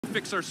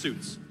fix our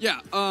suits. Yeah,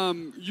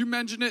 you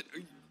mentioned it.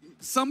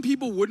 Some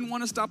people wouldn't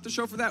want to stop the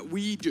show for that.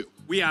 We do.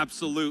 We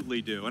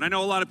absolutely do. And I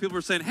know a lot of people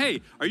are saying,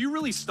 hey, are you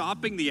really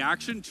stopping the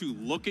action to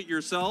look at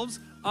yourselves?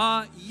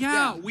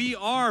 Yeah, we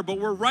are, but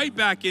we're right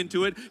back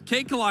into it.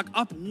 Cakekalok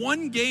up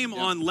 1 game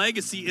on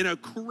Legacy in a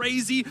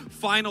crazy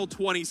final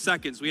 20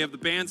 seconds. We have the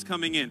bans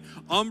coming in.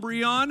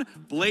 Umbreon,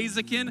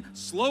 Blaziken,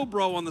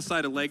 Slowbro on the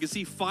side of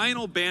Legacy.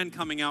 Final ban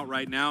coming out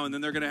right now, and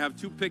then they're going to have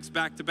 2 picks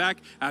back-to-back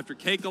after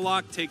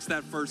Cakekalok takes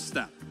that first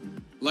step.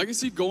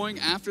 Legacy going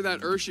after that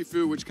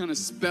Urshifu, which kind of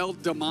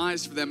spelled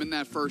demise for them in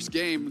that first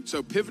game.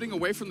 So pivoting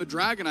away from the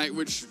Dragonite,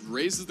 which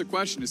raises the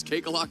question, is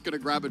Cakekalok going to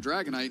grab a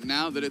Dragonite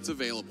now that it's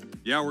available?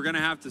 Yeah, we're going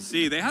to have to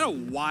see. They had a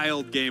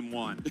wild game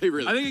 1. They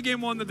really I think a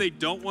game 1 that they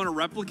don't want to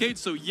replicate.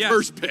 So yes,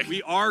 first pick.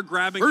 We are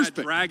grabbing that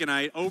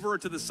Dragonite over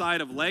to the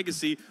side of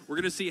Legacy. We're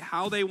going to see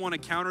how they want to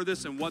counter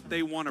this and what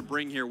they want to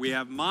bring here. We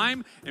have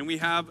Mime and we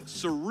have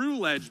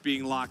Ceruledge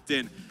being locked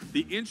in.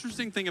 The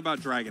interesting thing about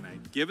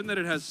Dragonite, given that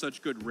it has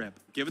such good rip,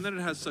 given that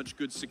it has such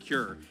good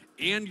secure,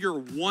 and you're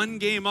 1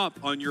 game up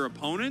on your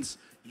opponents,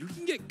 you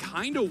can get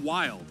kind of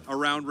wild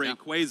around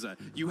Rayquaza.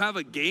 You have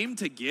a game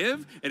to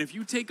give, and if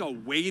you take a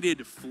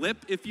weighted flip,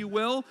 if you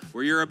will,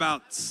 where you're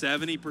about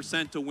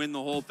 70% to win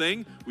the whole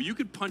thing, well, you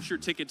could punch your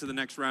ticket to the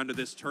next round of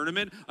this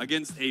tournament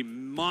against a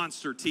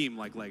monster team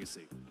like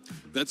Legacy.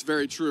 That's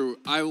very true.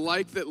 I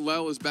like that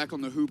Lel is back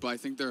on the Hoopa. I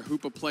think their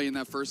Hoopa play in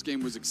that first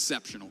game was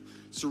exceptional.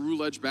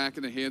 Ceruledge back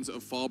in the hands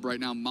of Falb right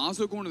now.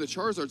 Mazo going to the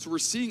Charizard. So we're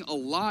seeing a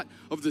lot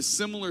of the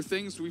similar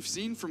things we've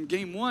seen from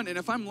game 1. And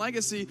if I'm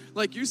Legacy,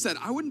 like you said,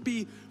 I wouldn't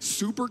be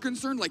super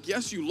concerned. Like,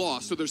 yes, you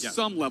lost, so there's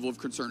some level of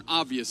concern,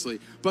 obviously.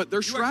 But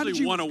their strategy... You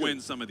actually want to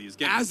win some of these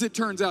games. As it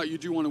turns out, you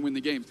do want to win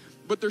the games.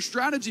 But their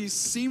strategies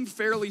seemed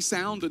fairly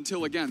sound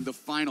until, again, the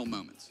final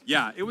moments.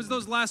 Yeah, it was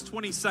those last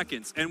 20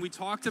 seconds. And we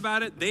talked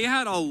about it. They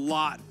had a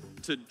lot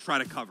to try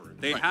to cover.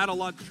 They had a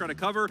lot to try to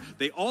cover.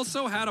 They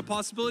also had a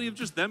possibility of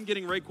just them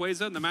getting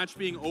Rayquaza and the match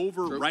being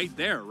over right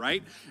there,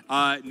 right?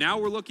 Now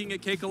we're looking at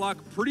Cakekalok,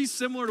 pretty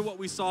similar to what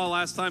we saw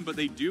last time, but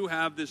they do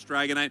have this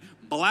Dragonite.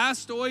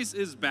 Blastoise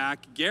is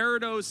back.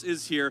 Gyarados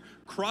is here.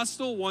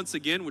 Crustle once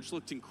again, which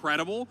looked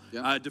incredible.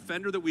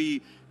 Defender that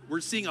we're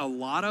seeing a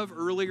lot of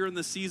earlier in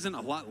the season,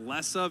 a lot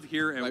less of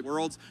here at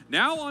Worlds.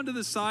 Now onto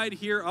the side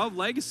here of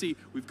Legacy,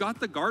 we've got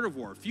the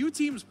Gardevoir. Few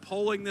teams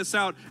pulling this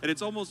out, and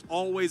it's almost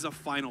always a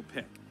final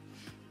pick.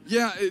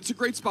 Yeah, it's a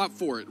great spot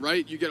for it,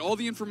 right? You get all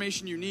the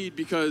information you need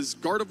because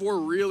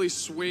Gardevoir really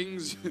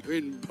swings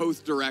in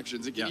both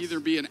directions. It can either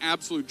be an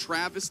absolute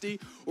travesty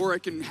or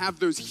it can have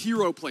those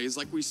hero plays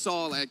like we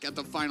saw like at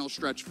the final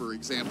stretch, for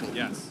example.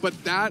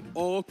 But that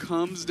all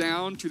comes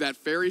down to that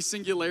Fairy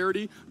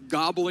Singularity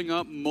gobbling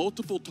up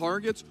multiple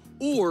targets,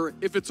 or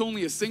if it's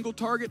only a single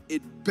target,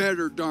 it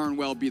better darn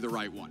well be the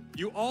right one.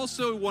 You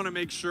also want to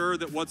make sure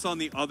that what's on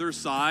the other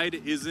side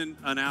isn't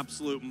an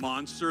absolute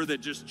monster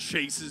that just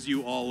chases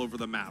you all over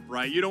the map,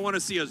 right? You don't want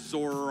to see a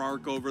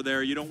Zoroark over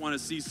there. You don't want to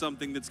see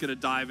something that's going to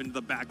dive into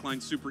the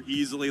backline super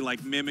easily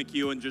like mimic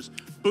you and just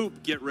boop,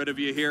 get rid of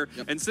you here.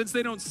 And since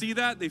they don't see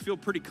that, they feel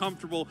pretty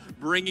comfortable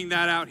bringing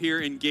that out here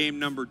in game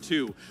number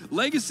 2.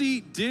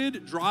 Legacy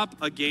did drop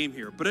a game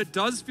here, but it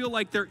does feel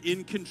like they're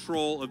in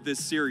control of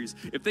this series.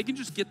 If they can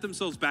just get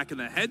themselves back in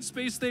the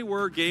headspace they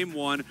were game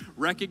 1,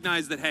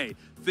 recognize that, hey,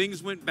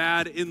 things went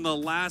bad in the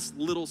last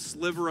little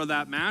sliver of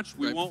that match.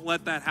 We won't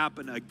let that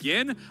happen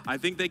again. I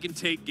think they can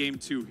take game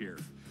 2 here.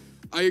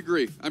 I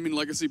agree. I mean,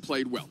 Legacy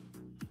played well.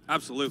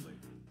 Absolutely.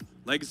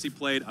 Legacy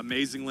played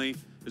amazingly.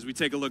 As we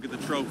take a look at the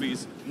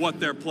trophies, what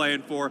they're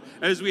playing for,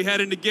 as we head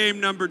into game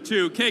number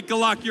 2.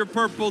 Cakekalok, your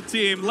purple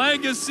team.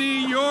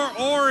 Legacy, your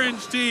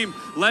orange team.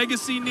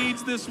 Legacy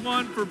needs this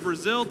one for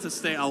Brazil to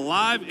stay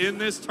alive in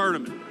this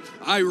tournament.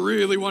 I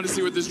really want to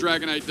see what this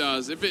Dragonite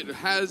does. If it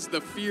has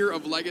the fear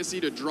of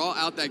Legacy to draw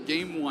out that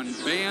game 1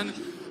 ban,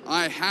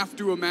 I have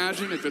to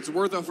imagine if it's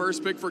worth a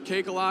first pick for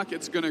Cakekalok,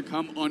 it's going to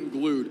come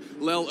unglued.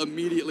 Lel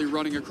immediately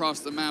running across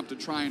the map to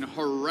try and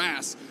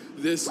harass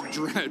this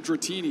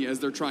Dratini as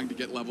they're trying to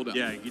get leveled up.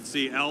 Yeah, you can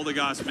see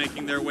Eldegoss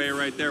making their way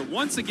right there.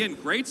 Once again,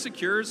 great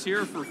secures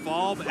here for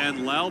Falb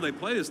and Lel. They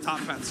play this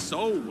top path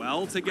so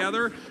well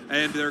together,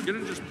 and they're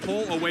going to just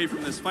pull away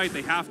from this fight.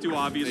 They have to,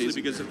 obviously,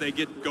 because if they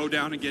go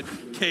down and get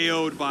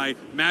KO'd by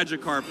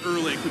Magikarp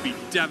early, it could be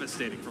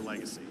devastating for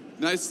Legacy.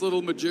 Nice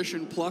little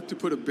Magician pluck to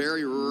put a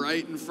berry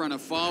right in front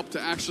of Falb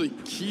to actually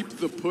keep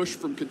the push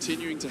from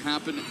continuing to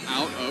happen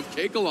out of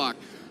Cakekalok.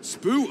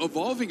 Spoo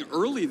evolving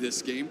early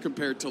this game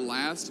compared to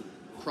last.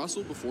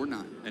 Crustle before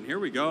 9. And here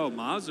we go.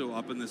 Mazu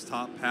up in this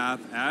top path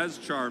as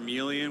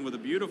Charmeleon with a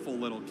beautiful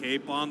little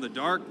cape on. The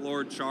Dark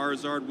Lord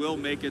Charizard will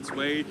make its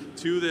way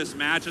to this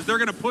match as they're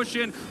going to push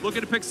in,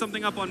 looking to pick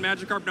something up on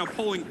Magikarp, now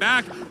pulling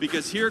back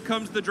because here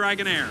comes the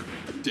Dragonair.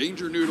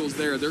 Danger Noodles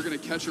there. They're going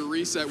to catch a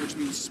reset, which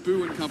means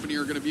Spoo and company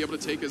are going to be able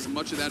to take as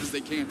much of that as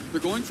they can.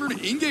 They're going for an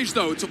engage,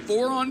 though. It's a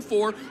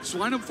 4-on-4.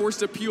 Swinub forced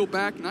to peel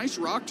back. Nice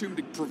Rock Tomb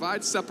to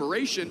provide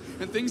separation,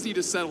 and things need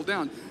to settle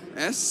down.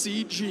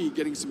 SCG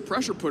getting some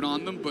pressure put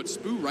on them, but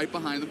Spoo right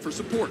behind them for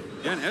support.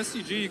 Yeah, and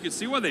SCG, you can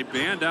see why they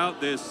banned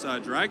out this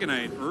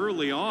Dragonite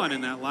early on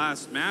in that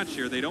last match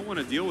here. They don't want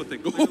to deal with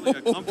it. Clearly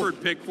a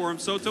comfort pick for him.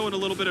 Soto in a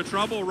little bit of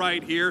trouble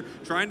right here,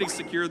 trying to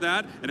secure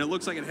that, and it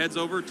looks like it heads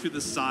over to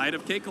the side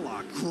of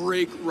Cakekalok.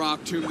 Great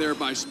Rock Tomb there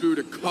by Spoo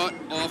to cut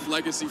off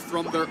Legacy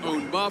from their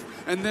own buff,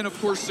 and then of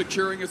course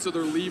securing it so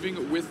they're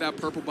leaving with that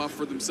purple buff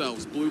for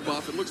themselves. Blue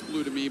buff, it looks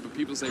blue to me, but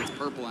people say it's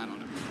purple, I don't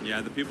know.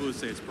 Yeah, the people who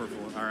say it's purple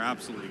are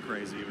absolutely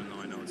crazy, even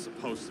though I know it's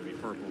supposed to be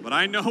purple. But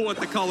I know what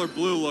the color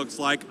blue looks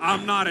like.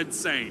 I'm not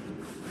insane.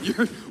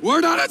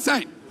 We're not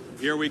insane!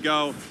 Here we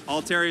go.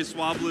 Altaria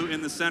Swablu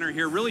in the center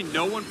here. Really,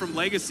 no one from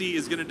Legacy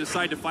is going to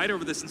decide to fight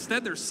over this.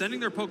 Instead, they're sending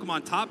their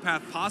Pokemon top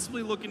path,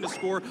 possibly looking to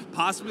score,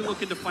 possibly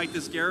looking to fight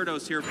this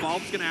Gyarados here.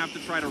 Bulb's going to have to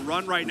try to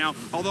run right now,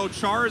 although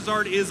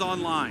Charizard is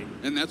online.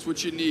 And that's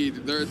what you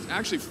need. It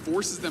actually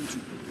forces them to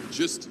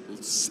just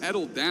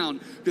settle down,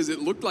 because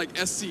it looked like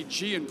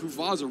SCG and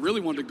Pufaza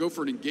really wanted to go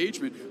for an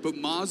engagement, but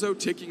Mazo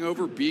ticking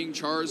over, being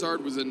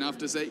Charizard, was enough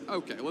to say,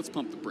 okay, let's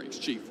pump the brakes,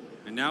 Chief.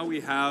 And now we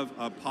have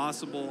a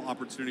possible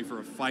opportunity for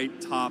a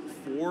fight top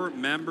 4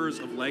 members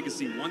of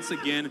Legacy. Once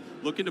again,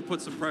 looking to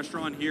put some pressure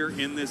on here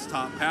in this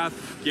top path.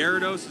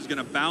 Gyarados is going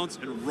to bounce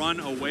and run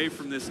away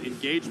from this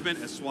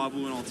engagement as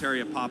Swablu and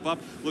Altaria pop up.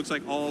 Looks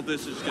like all of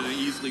this is going to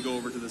easily go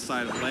over to the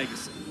side of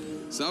Legacy.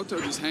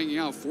 Salto just hanging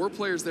out. 4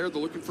 players there.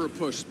 They're looking for a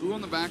push. Spoo on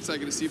the backside,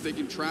 going to see if they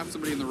can trap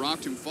somebody in the Rock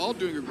Tomb. Fall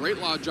doing a great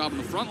job on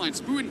the front line.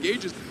 Spoo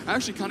engages,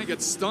 actually kind of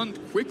gets stunned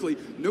quickly.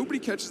 Nobody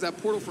catches that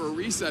portal for a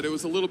reset. It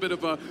was a little bit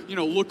of a,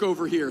 look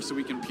over here so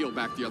we can peel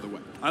back the other way.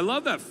 I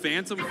love that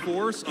Phantom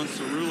Force on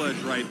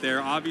Cerulege right there.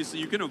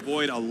 Obviously, you can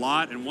avoid a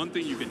lot, and one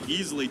thing you can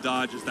easily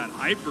dodge is that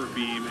Hyper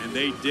Beam, and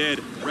they did.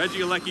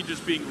 Regieleki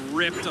just being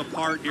ripped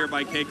apart here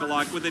by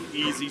Cakekalok with an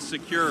easy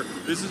secure.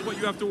 This is what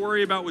you have to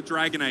worry about with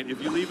Dragonite.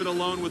 If you leave it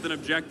alone with an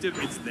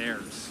objective, it's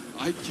theirs.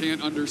 I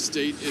can't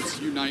understate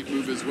its Unite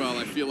move as well.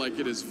 I feel like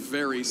it is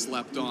very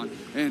slept on.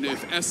 And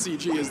if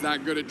SCG is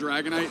that good at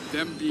Dragonite,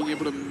 them being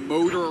able to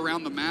motor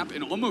around the map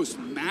and almost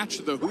match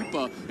the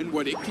Hoopa and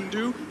what it can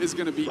do is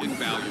going to be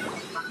invaluable.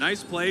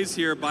 Nice plays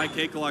here by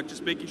Cakekalok,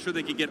 just making sure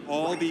they can get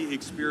all the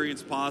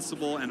experience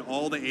possible and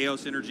all the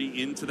Eos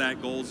energy into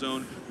that goal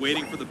zone,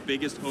 waiting for the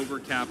biggest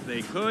overcap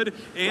they could,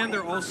 and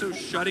they're also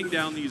shutting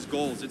down these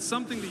goals. It's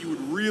something that you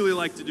would really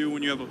like to do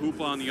when you have a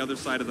Hoopa on the other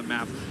side of the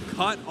map.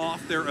 Cut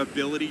off their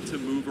ability to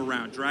move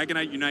around.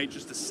 Dragonite Unite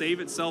just to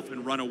save itself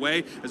and run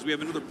away as we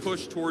have another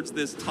push towards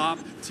this top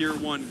tier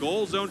 1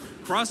 goal zone.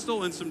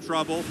 Crustle in some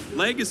trouble.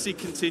 Legacy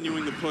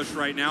continuing the push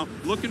right now,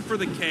 looking for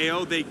the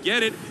KO. They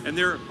get it, and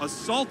they're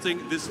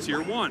assaulting this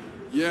tier 1.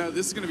 Yeah,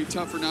 this is going to be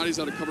tough for Naughty's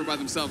out to cover by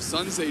themselves.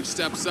 Sunsage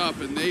steps up,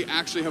 and they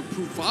actually have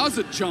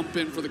Pufaza jump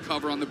in for the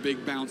cover on the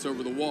big bounce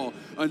over the wall.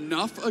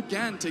 Enough,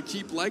 again, to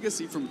keep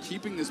Legacy from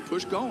keeping this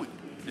push going.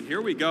 And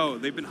here we go.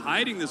 They've been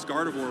hiding this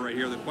Gardevoir right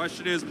here. The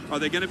question is, are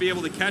they going to be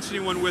able to catch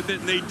anyone with it?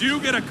 And they do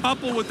get a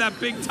couple with that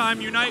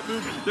big-time Unite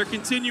move. They're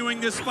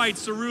continuing this fight.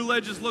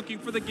 Cerulege is looking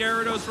for the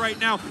Gyarados right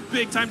now.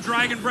 Big-time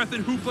Dragon Breath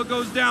and Hoopa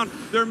goes down.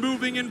 They're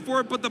moving in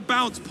for it, but the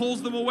bounce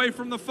pulls them away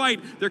from the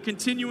fight. They're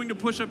continuing to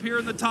push up here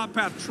in the top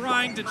path,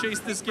 trying to chase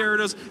this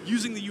Gyarados,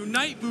 using the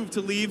Unite move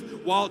to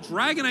leave, while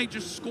Dragonite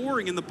just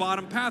scoring in the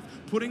bottom path,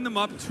 putting them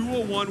up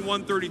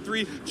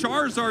 201-133.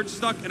 Charizard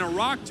stuck in a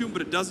Rock Tomb,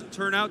 but it doesn't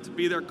turn out to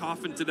be their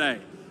coffin today.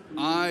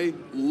 I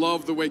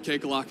love the way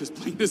Cakekalok is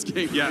playing this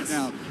game yes.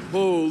 right now.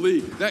 Holy,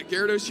 that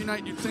Gyarados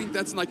Unite, you'd think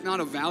that's like not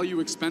a value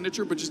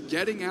expenditure, but just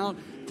getting out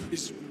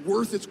is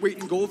worth its weight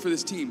in gold for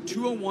this team.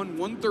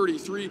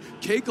 201-133.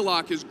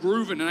 Cakekalok is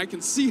grooving, and I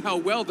can see how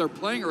well they're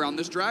playing around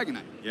this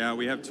Dragonite. Yeah,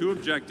 we have 2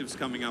 objectives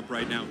coming up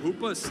right now.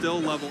 Hoopa is still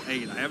level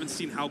 8. I haven't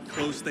seen how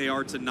close they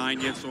are to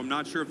 9 yet, so I'm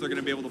not sure if they're going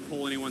to be able to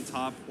pull anyone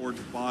top or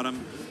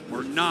bottom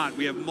or not.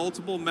 We have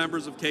multiple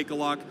members of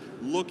Cakekalok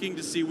looking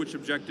to see which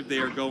objective they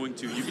are going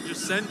to. You can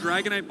just send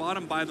Dragonite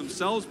bottom by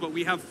themselves, but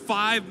we have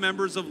 5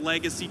 members of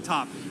Legacy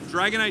top.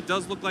 Dragonite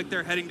does look like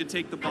they're heading to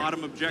take the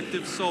bottom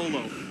objective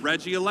solo.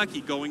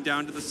 Regieleki going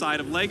down to the side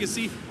of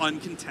Legacy,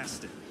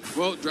 uncontested.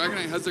 Well,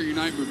 Dragonite has their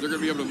Unite move. They're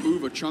going to be able to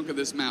move a chunk of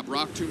this map.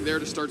 Rock Tomb there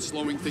to start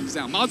slowing things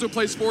down. Mazo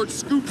plays forward,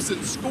 scoops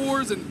and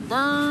scores, and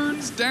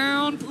burns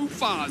down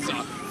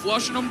Pufaza.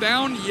 Flushing them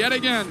down yet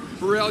again.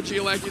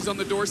 Regieleki's on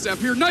the doorstep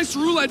here. Nice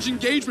Cerulege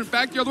engagement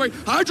back the other way.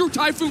 Hydro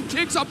Typhoon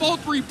kicks up all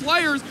 3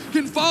 players.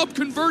 Can Fob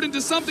convert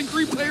into something?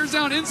 3 players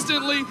down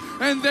instantly.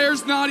 And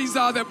there's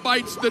Nadiza that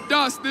bites the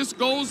dust. This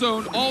goal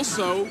zone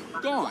also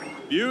gone.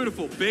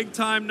 Beautiful,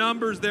 big-time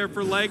numbers there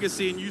for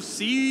Legacy, and you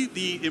see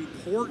the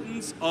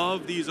importance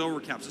of these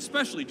overcaps,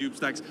 especially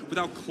Dupestacks, with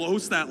how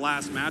close that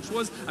last match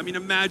was. I mean,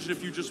 imagine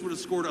if you just would have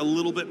scored a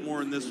little bit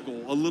more in this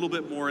goal, a little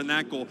bit more in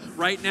that goal.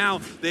 Right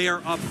now, they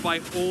are up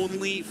by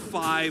only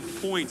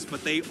 5 points,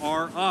 but they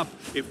are up.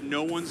 If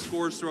no one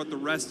scores throughout the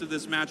rest of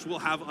this match, we'll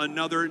have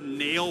another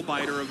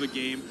nail-biter of a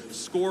game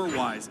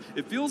score-wise.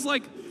 It feels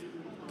like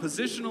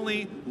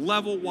positionally,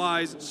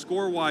 level-wise,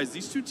 score-wise,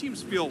 these two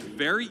teams feel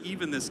very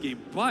even this game,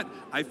 but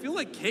I feel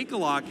like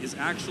Cakekalok is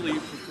actually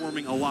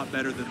performing a lot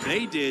better than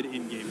they did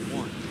in Game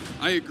 1.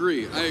 I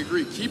agree.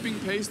 Keeping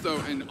pace, though,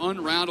 and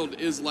unrattled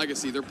is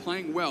Legacy. They're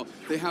playing well.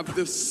 They have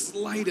the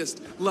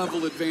slightest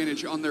level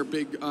advantage on their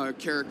big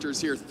characters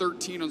here.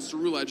 13 on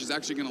Cerulege is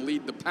actually going to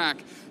lead the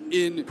pack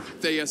in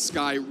Thea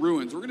Sky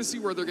Ruins. We're going to see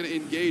where they're going to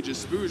engage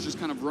as Spoo is just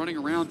kind of running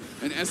around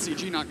and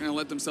SCG not going to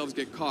let themselves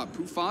get caught.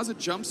 Pufaza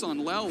jumps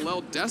on Lel.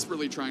 Lel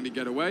desperately trying to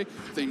get away.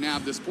 If they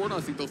nab this portal,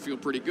 I think they'll feel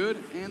pretty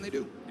good, and they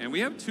do. And we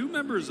have two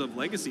members of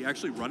Legacy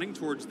actually running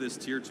towards this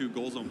Tier 2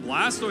 goal zone.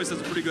 Blastoise has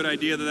a pretty good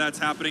idea that that's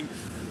happening.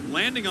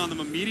 Landing on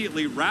them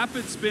immediately,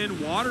 rapid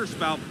spin, water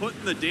spout,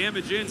 putting the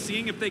damage in,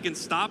 seeing if they can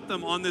stop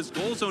them on this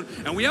goal zone.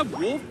 And we have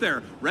Wolf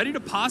there, ready to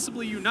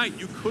possibly unite.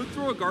 You could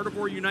throw a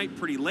Gardevoir unite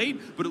pretty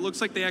late, but it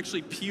looks like they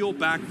actually peel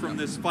back from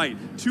this fight.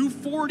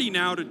 240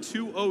 now to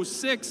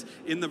 206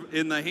 in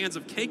the hands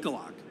of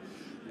Cakekalok.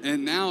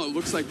 And now it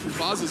looks like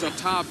Pufaza's up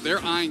top.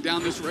 They're eyeing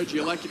down this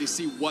Regieleki to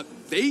see what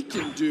they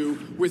can do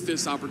with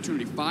this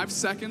opportunity. 5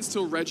 seconds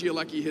till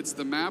Regieleki hits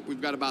the map.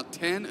 We've got about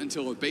 10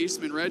 until a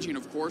basement Regi, and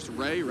of course,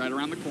 Ray right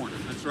around the corner.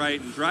 That's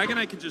right, and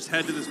Dragonite can just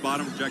head to this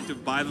bottom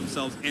objective by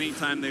themselves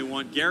anytime they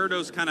want.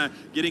 Gyarados kind of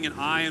getting an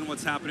eye on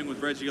what's happening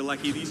with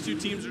Regieleki. These two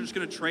teams are just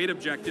going to trade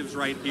objectives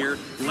right here.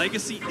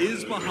 Legacy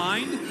is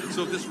behind,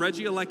 so if this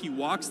Regieleki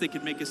walks, they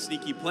can make a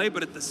sneaky play,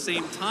 but at the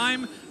same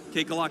time,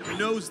 Cakekalok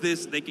knows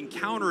this. They can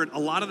counter it. A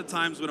lot of the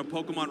times when a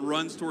Pokemon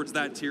runs towards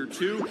that Tier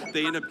 2,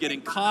 they end up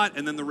getting caught,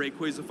 and then the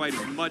Rayquaza fight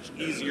is much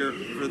easier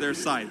for their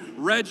side.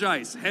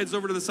 Regice heads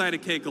over to the side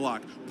of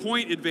Cakekalok.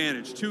 Point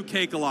advantage to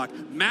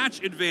Cakekalok.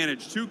 Match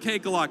advantage to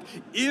Cakekalok.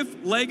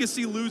 If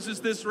Legacy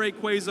loses this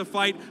Rayquaza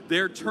fight,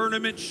 their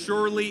tournament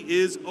surely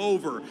is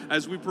over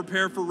as we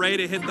prepare for Ray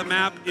to hit the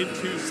map in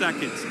 2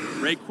 seconds.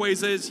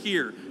 Rayquaza is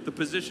here. The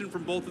position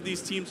from both of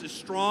these teams is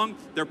strong.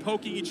 They're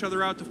poking each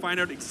other out to find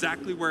out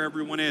exactly where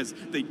everyone is.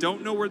 They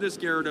don't know where this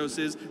Gyarados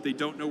is. They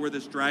don't know where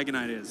this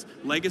Dragonite is.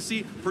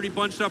 Legacy pretty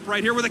bunched up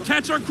right here with a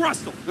catch on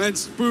Crustle. And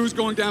Spoo's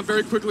going down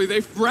very quickly. They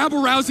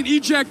rabble-rouse and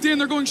eject in.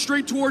 They're going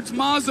straight towards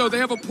Mazo. They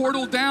have a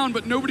portal down,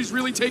 but nobody's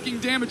really taking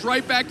damage.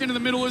 Right back into the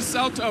middle is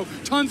Salto.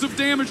 Tons of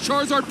damage.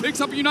 Charizard picks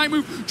up a Unite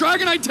move.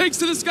 Dragonite takes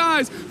to the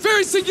skies.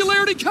 Fairy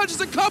Singularity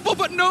catches a couple,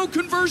 but no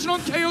conversion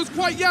on KOs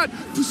quite yet.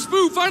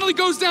 Spoo finally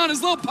goes down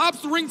as Lil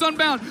pops the ring's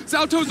unbound.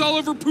 Salto's all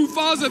over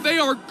Pufaza. They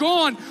are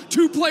gone.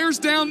 2 players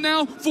down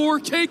now for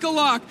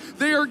Cakekalok.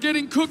 They are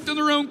getting cooked in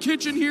their own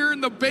kitchen here,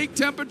 and the bake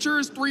temperature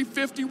is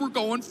 350. We're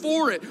going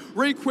for it.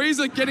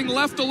 Rayquaza getting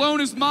left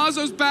alone as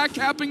Mazo's back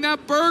capping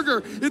that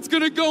burger. It's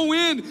going to go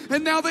in,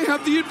 and now they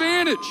have the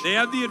advantage. They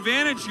have the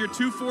advantage here,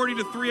 240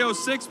 to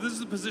 306. This is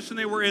the position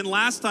they were in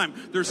last time.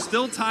 There's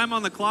still time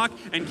on the clock,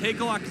 and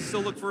Cakekalok can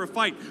still look for a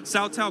fight.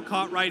 Saltao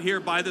caught right here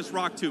by this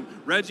Rock Tomb.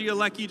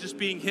 Regieleki just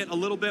being hit a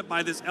little bit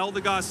by this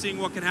Eldegoss, seeing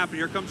what can happen.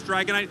 Here comes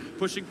Dragonite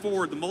pushing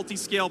forward. The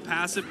multi-scale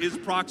passive is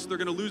proc, so they're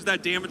going to lose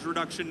that damage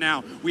reduction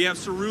now. We have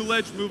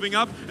Cerulege moving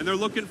up, and they're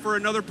looking for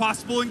another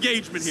possible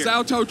engagement here.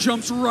 Salto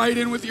jumps right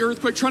in with the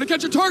Earthquake, trying to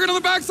catch a target on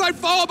the backside.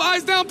 Follow up,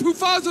 eyes down,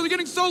 Pufaza. They're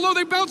getting so low,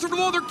 they bounce over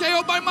the wall. They're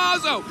KO'd by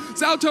Mazo.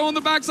 Salto on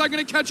the backside,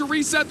 going to catch a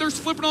reset. They're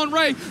flipping on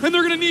Ray, and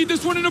they're going to need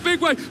this one in a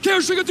big way. KO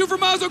Sugar 2 for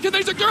Mazo. Can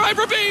they secure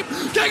Hyper Beam?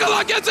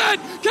 Cakekalok gets it!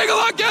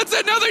 Cakekalok gets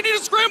it! Now they need a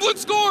scramble and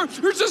score.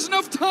 There's just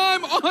enough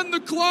time on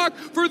the clock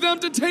for them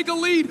to take a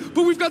lead,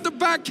 but we've got the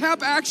back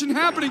cap action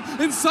happening,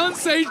 and Sun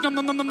Sage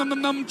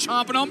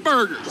chomping on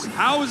burgers.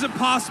 How is it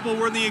possible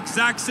we're in the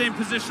exact same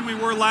position we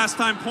were last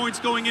time? Points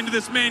going into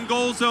this main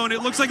goal zone.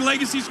 It looks like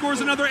Legacy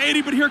scores another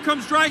 80, but here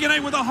comes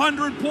Dragonite with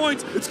 100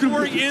 points. It's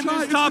scoring in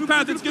this top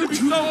path. It's going to be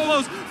so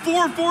close.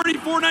 440,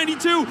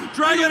 492.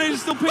 Dragonite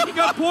is still picking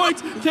up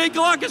points.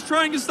 Cakekalok is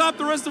trying to stop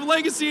the rest of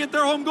Legacy at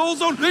their home goal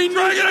zone.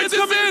 Dragonite's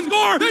coming in.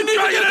 Score. Dragonite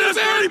has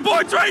 30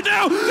 points right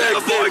now. The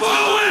points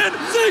will win.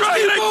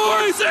 Dragonite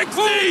scored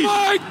 60. Oh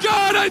my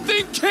God, I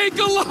think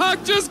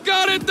Cakekalok just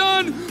got it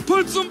done.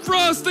 Put some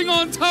frosting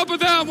on top of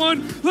that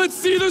one. Let's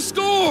see the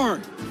score.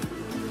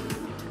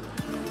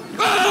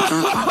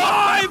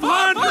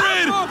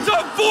 500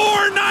 to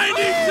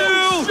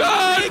 492.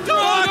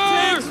 Cakekalok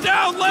takes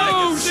down Legacy.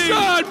 Oh,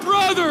 shot,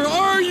 brother.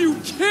 Are you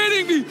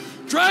kidding me?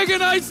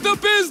 Dragonite's the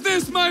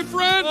business, my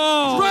friend.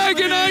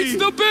 Dragonite's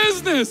the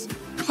business.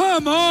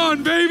 Come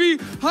on, baby.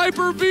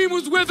 Hyper Beam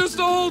was with us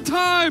the whole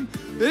time.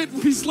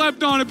 We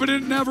slept on it, but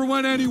it never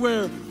went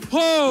anywhere.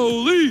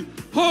 Holy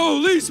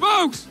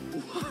smokes.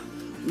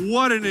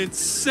 What an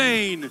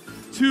insane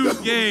 2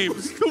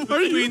 games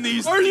between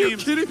these teams. Are you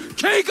kidding?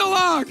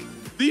 Cakekalok!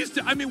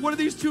 What are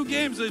these 2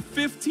 games?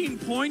 15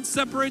 points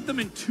separate them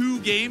in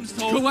 2 games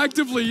total?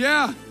 Collectively,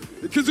 yeah.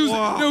 Because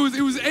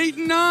it was 8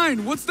 and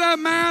 9. What's that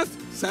math?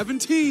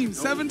 17.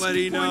 17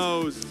 Nobody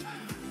knows.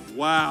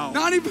 Wow.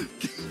 Not even...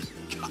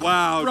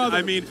 Wow. Brother.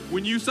 I mean,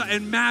 when you saw...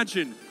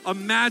 Imagine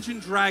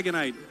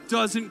Dragonite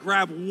doesn't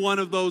grab one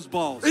of those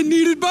balls. It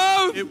needed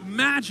both.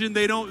 Imagine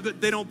they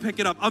don't pick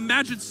it up.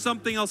 Imagine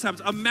something else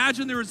happens.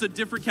 Imagine there is a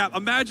different cap.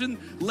 Imagine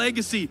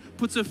Legacy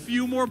puts a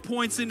few more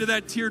points into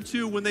that Tier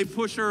 2 when they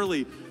push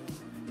early.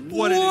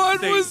 What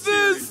insane was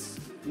this? series.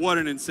 What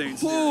an insane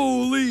series.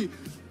 Holy.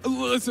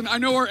 Listen, I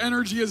know our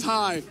energy is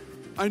high.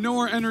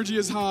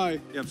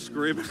 Yeah, I'm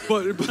screaming.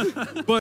 But